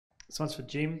This one's for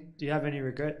Jim. Do you have any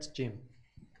regrets, Jim?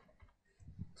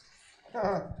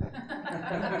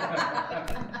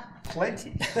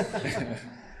 Plenty.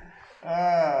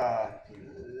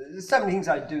 There's so many things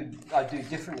I do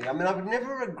differently. I mean, I would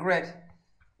never regret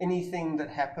anything that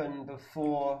happened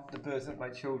before the birth of my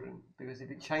children, because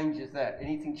if it changes that,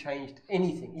 anything changed,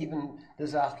 anything, even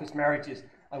disastrous marriages,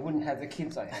 I wouldn't have the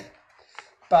kids I had.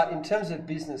 But in terms of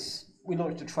business, we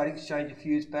launched a trade exchange a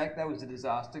few years back. That was a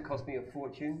disaster, cost me a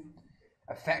fortune.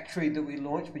 A factory that we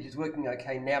launched, which is working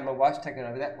okay now. My wife's taken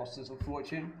over that, lost us a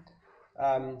fortune.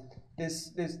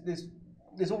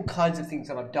 There's all kinds of things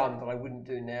that I've done that I wouldn't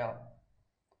do now.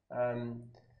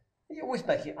 You always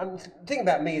make it. The thing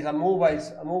about me is I'm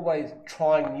always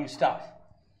trying new stuff,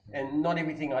 and not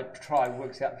everything I try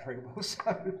works out very well. So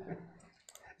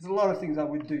there's a lot of things I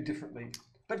would do differently.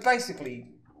 But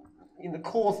basically, in the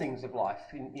core things of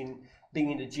life, in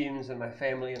being into gyms and my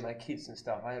family and my kids and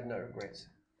stuff, I have no regrets.